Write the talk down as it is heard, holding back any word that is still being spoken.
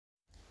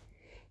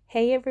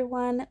Hey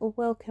everyone,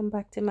 welcome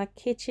back to my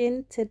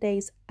kitchen.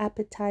 Today's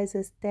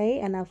appetizers day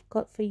and I've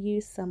got for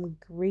you some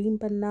green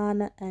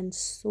banana and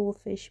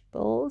saltfish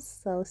balls.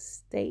 So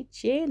stay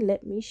tuned,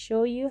 let me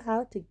show you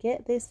how to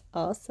get this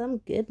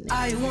awesome goodness.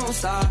 I won't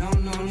stop, no,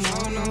 no,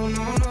 no, no,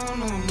 no,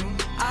 no, no.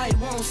 I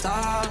won't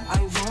stop, I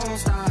won't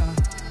stop.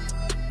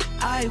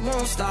 I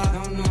won't stop,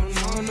 no, no,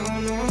 no, no,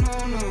 no,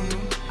 no, no.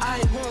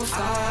 I won't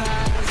stop,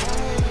 I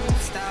won't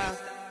stop.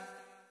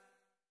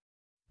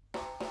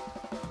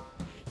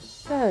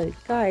 So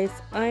guys,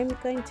 I'm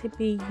going to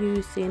be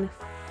using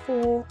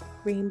 4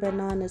 green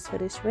bananas for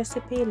this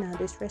recipe. Now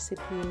this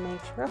recipe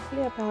makes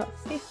roughly about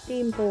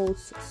 15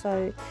 balls,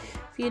 so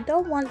if you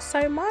don't want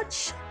so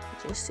much,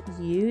 just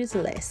use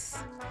less.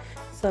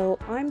 So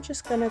I'm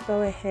just gonna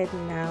go ahead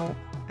now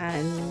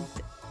and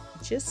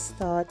just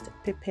start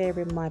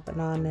preparing my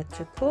banana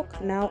to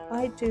cook. Now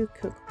I do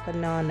cook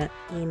banana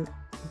in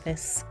the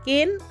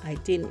skin. I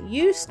didn't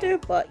used to,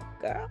 but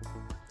girl,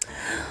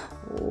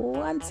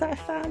 once I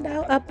found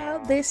out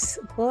about this,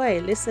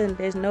 boy, listen,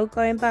 there's no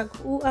going back.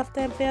 Who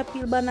after I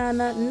peel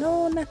banana?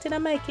 No, nothing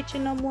in my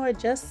kitchen no more.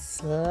 Just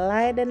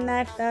slide the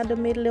knife down the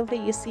middle of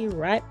it. You see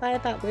right by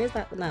that, where's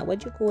that now? What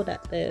do you call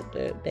that?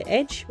 The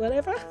edge,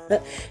 whatever.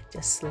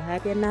 Just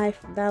slide your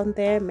knife down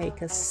there,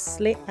 make a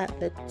slit at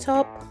the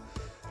top.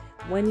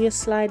 When you're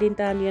sliding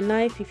down your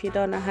knife, if you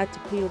don't know how to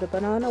peel the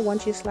banana,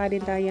 once you're sliding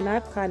down your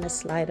knife, kind of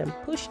slide and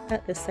push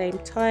at the same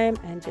time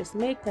and just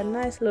make a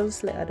nice little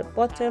slit at the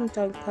bottom.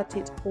 Don't cut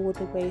it all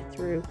the way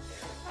through.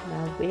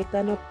 Now we're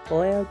gonna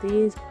boil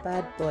these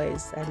bad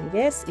boys, and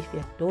yes, if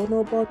you don't know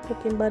about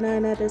cooking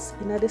banana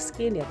in the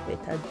skin, you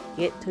better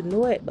get to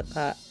know it,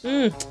 because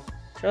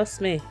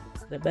trust me,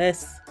 it's the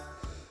best.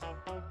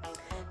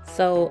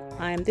 So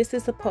this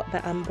is the pot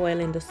that I'm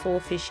boiling the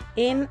saltfish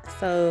in.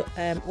 So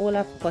all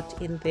I've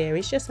got in there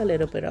is just a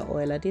little bit of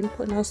oil. I didn't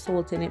put no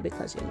salt in it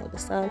because you know the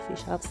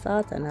saltfish have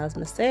salt, and as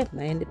I said,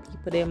 man, the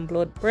people them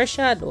blood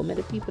pressure, don't make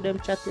the people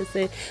them chat to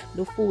say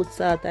the food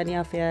salt and you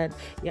have to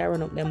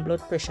run up them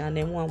blood pressure and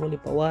them one will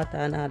lip of water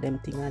and all them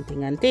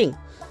thing.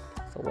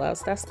 So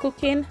whilst that's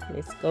cooking,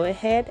 let's go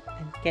ahead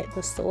and get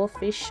the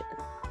saltfish.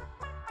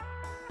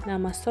 Now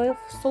my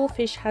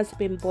saltfish has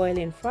been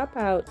boiling for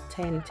about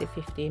 10 to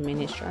 15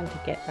 minutes trying to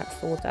get that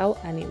salt out,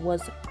 and it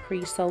was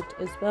pre-salt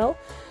as well.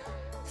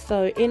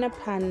 So in a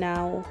pan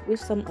now with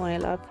some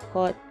oil, I've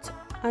got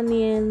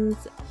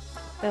onions,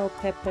 bell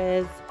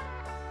peppers,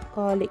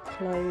 garlic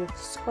cloves,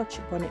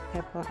 scotch bonnet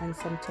pepper and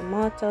some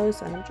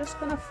tomatoes, and I'm just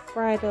going to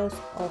fry those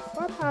off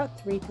for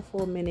about 3 to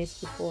 4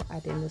 minutes before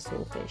adding the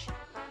saltfish.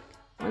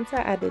 Once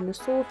I add in the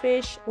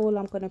saltfish, all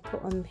I'm going to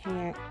put on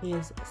here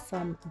is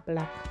some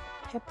black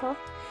pepper,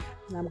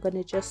 and I'm going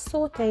to just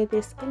saute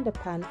this in the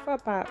pan for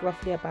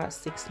roughly about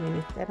 6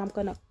 minutes. Then I'm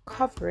going to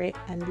cover it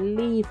and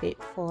leave it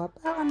for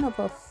about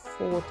another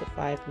 4 to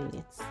 5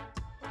 minutes.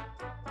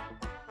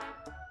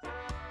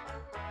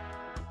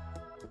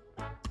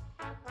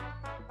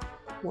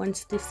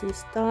 Once this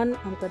is done,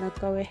 I'm going to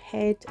go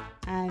ahead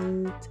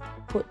and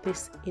put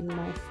this in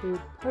my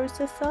food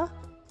processor,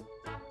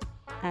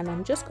 and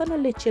I'm just going to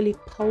literally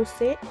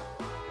pulse it,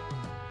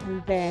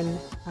 and then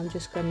I'm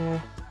just going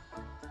to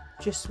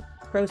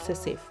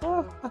process it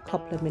for a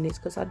couple of minutes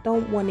because I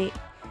don't want it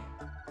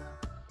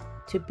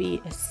to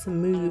be a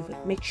smooth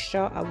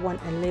mixture. I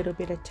want a little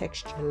bit of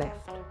texture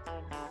left.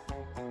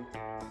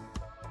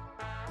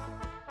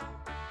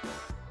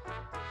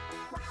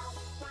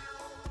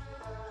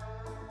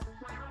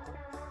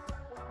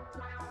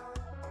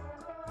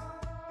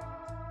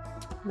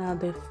 Now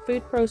the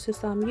food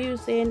processor I'm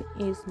using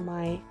is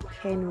my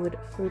Kenwood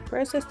food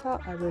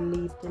processor. I will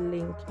leave the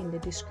link in the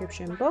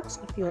description box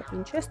if you're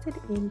interested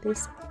in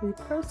this food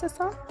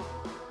processor.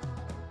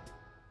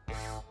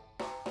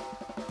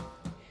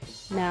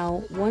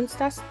 Now once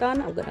that's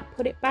done, I'm gonna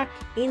put it back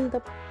in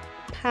the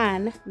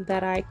pan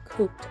that I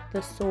cooked the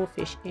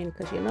saltfish in,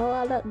 because you know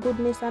all that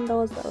goodness and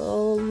those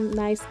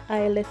nice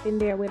eye left in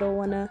there. We don't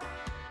wanna,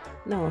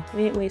 no,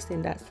 we ain't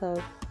wasting that.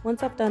 So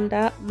once I've done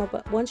that,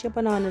 once your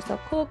bananas are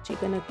cooked, you're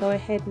gonna go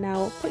ahead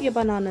now, put your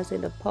bananas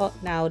in the pot.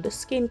 Now the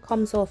skin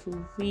comes off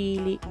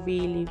really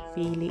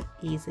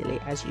easily,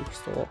 as you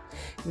saw.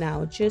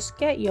 Now just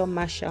get your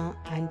masher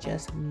and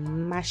just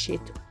mash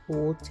it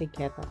all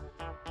together.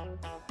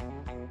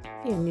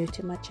 If you're new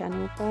to my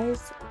channel,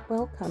 guys,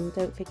 welcome.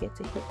 Don't forget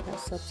to hit that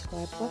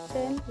subscribe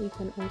button. You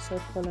can also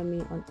follow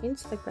me on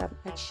Instagram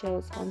at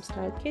Shellz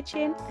Homestyle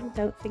Kitchen, and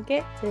don't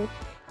forget to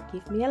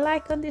give me a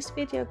like on this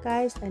video,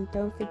 guys, and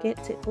don't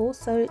forget to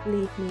also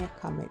leave me a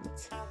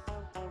comment.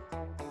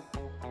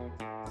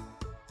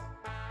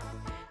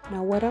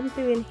 Now what I'm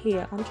doing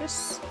here, I'm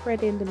just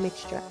spreading the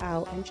mixture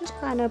out and just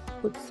kind of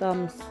put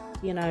some,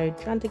 you know,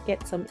 trying to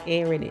get some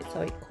air in it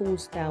so it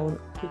cools down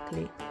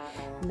quickly.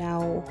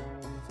 Now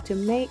to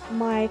make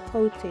my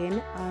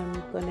coating,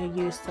 I'm gonna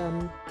use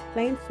some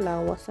plain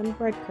flour, some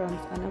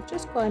breadcrumbs, and I've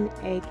just got an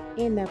egg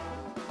in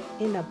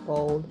a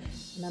bowl,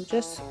 and I'm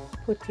just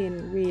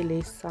putting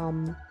really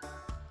some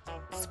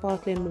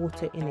sparkling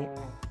water in it.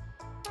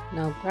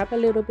 Now grab a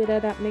little bit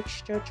of that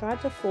mixture, try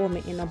to form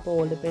it in a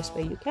bowl the best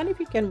way you can. If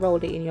you can roll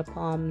it in your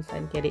palms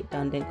and get it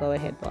done, then go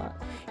ahead, but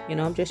you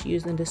know, I'm just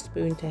using the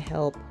spoon to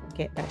help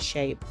get that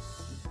shape.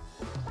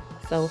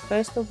 So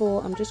first of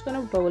all, I'm just going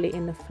to roll it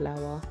in the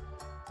flour,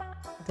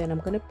 then I'm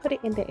going to put it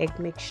in the egg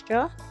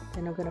mixture,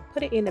 then I'm going to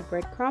put it in the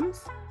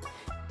breadcrumbs,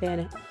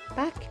 then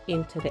back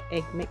into the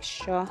egg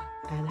mixture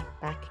and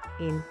back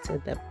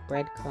into the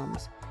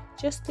breadcrumbs,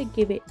 just to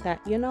give it that,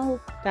 you know,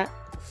 that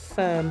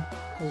firm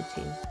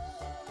coating.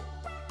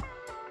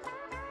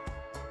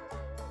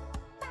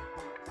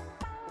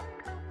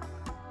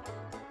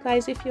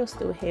 Guys, if you're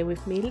still here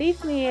with me,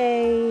 leave me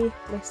a,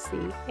 let's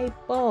see, a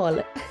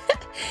ball.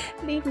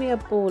 Leave me a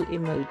ball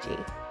emoji.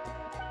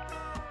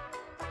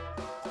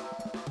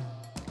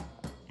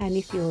 And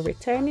if you're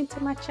returning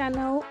to my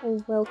channel,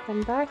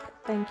 welcome back.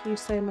 Thank you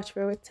so much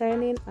for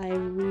returning. I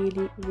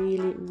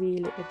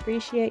really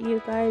appreciate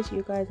you guys.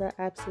 You guys are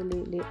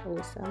absolutely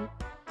awesome.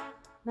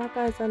 Now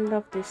guys, I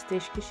love this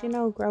dish because, you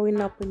know,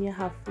 growing up when you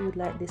have food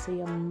like this and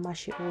you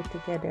mash it all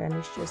together and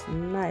it's just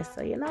nice.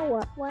 So you know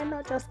what, why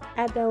not just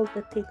adult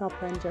the thing up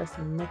and just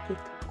make it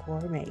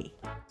gourmet.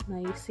 Now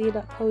you see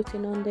that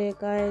coating on there,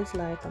 guys,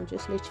 like I'm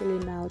just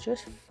literally now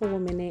just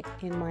forming it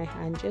in my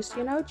hand, just,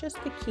 you know,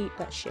 just to keep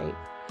that shape.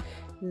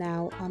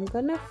 Now I'm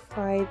gonna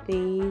fry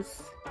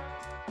these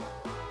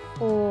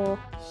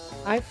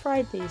I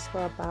fried these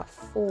for about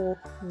 4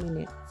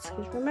 minutes,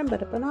 because remember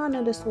the banana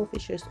and the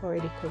saltfish is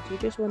already cooked. You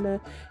just want to,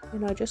 you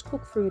know, just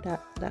cook through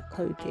that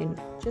coating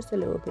just a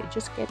little bit,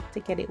 just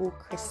get it all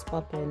crisp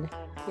up. And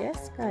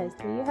yes guys,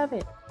 there you have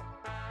it.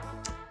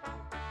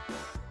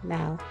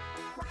 Now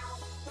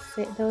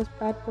set those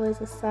bad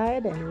boys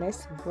aside and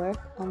let's work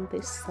on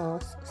this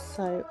sauce.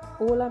 So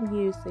all I'm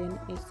using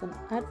is some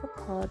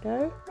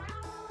avocado.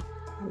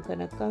 I'm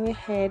gonna go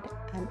ahead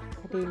and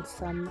add in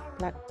some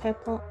black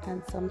pepper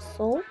and some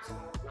salt.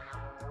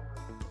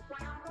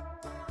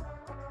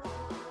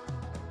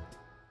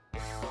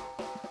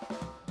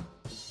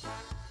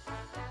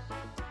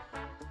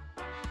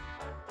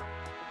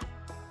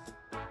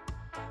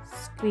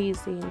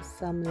 Squeeze in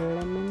some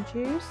lemon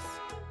juice.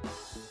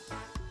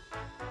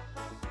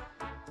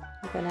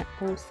 I'm gonna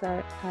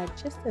also add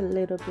just a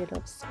little bit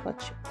of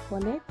Scotch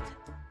bonnet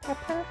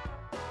pepper.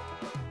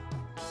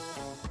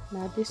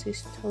 Now this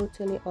is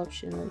totally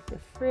optional. If you're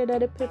afraid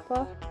of the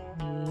pepper,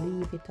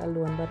 leave it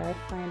alone, but I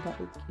find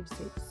that it gives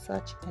it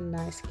such a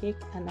nice kick.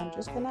 And I'm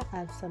just gonna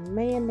add some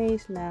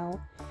mayonnaise now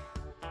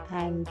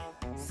and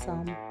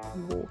some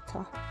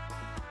water.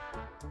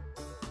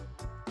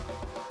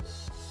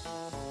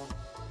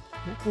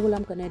 Now all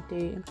I'm gonna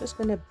do, I'm just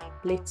gonna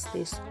blitz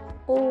this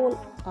all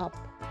up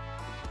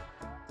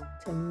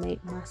to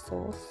make my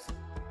sauce.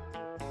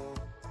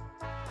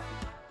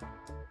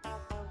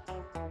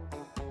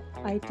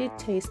 I did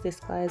taste this,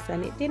 guys,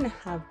 and it didn't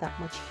have that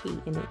much heat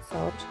in it, so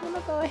I'm just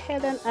gonna go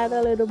ahead and add a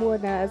little more.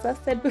 Now as I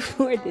said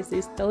before, this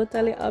is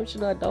totally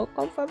optional. Don't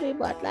come for me,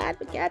 but lad,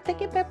 we can't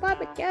take it pepper,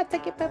 we can't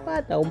take it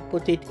pepper. Don't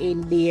put it in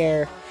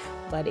there,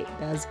 but it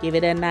does give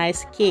it a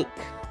nice kick.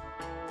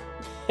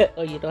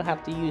 Oh, you don't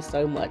have to use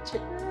so much.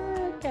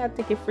 Can't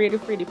take it free to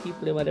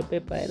people with the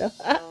pepper, you know.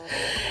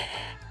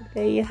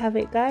 There you have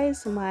it,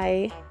 guys,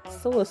 my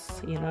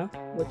sauce. You know,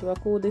 what do I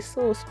call this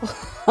sauce?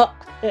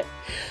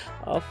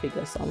 I'll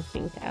figure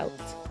something out.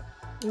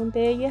 And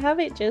there you have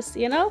it. Just,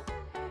 you know,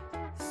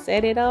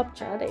 set it up,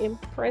 try to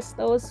impress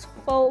those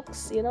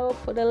folks, you know,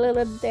 put a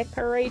little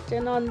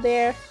decorating on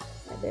there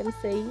and then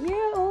say,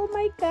 yeah, oh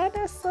my god,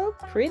 that's so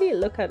pretty.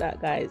 Look at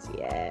that, guys.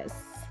 Yes,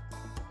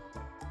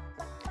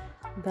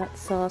 that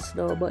sauce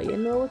though, but you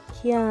know,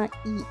 can't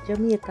eat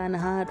Jamaican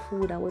hard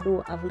food and we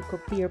don't have little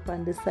pear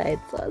on the side.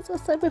 So as I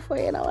said before,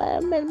 you know, I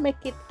make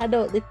it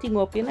adult the thing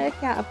up. You know, you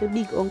can't have the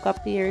big uncle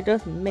pear,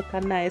 just make a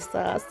nice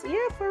sauce.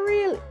 Yeah, for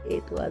real,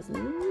 it was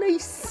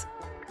nice.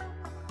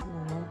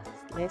 Now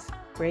let's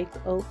break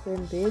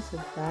open this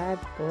bad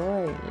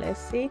boy. Let's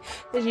see.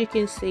 As you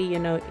can see, you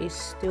know, it's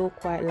still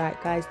quite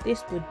light, guys.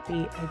 This would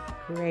be a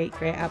great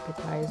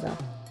appetizer.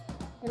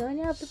 You know, when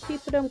you have the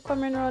people them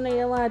coming around and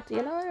you want,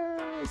 you know,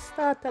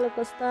 starter, like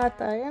a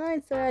starter, you know,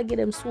 instead of give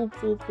them soup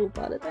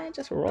all the time,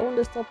 just roll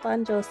this up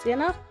and just, you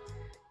know.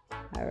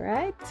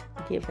 Alright,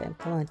 give them,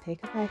 come on,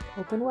 take a bite,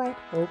 open wide,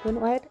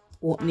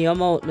 open your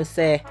mouth, me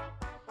say.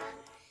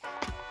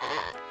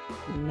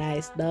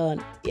 Nice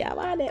done. Yeah,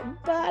 man, it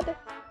bad.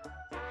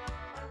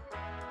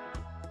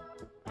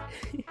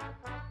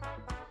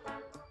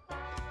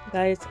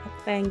 Guys,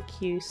 thank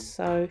you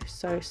so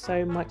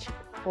much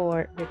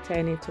for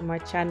returning to my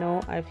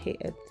channel. I've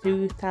hit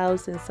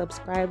 2,000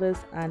 subscribers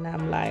and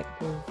I'm like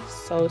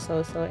so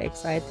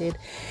excited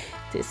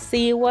to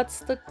see what's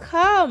to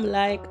come.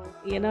 Like,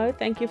 you know,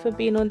 thank you for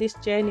being on this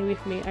journey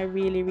with me. I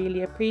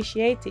really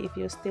appreciate it. If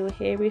you're still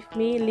here with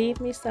me, leave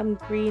me some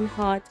green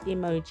heart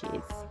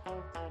emojis.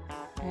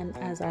 And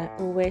as I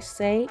always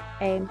say,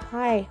 aim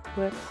high,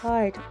 work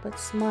hard but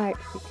smart,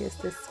 because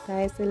the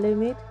sky's the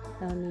limit.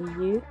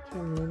 Only you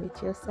can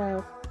limit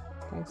yourself.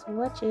 Thanks for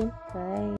watching. Bye.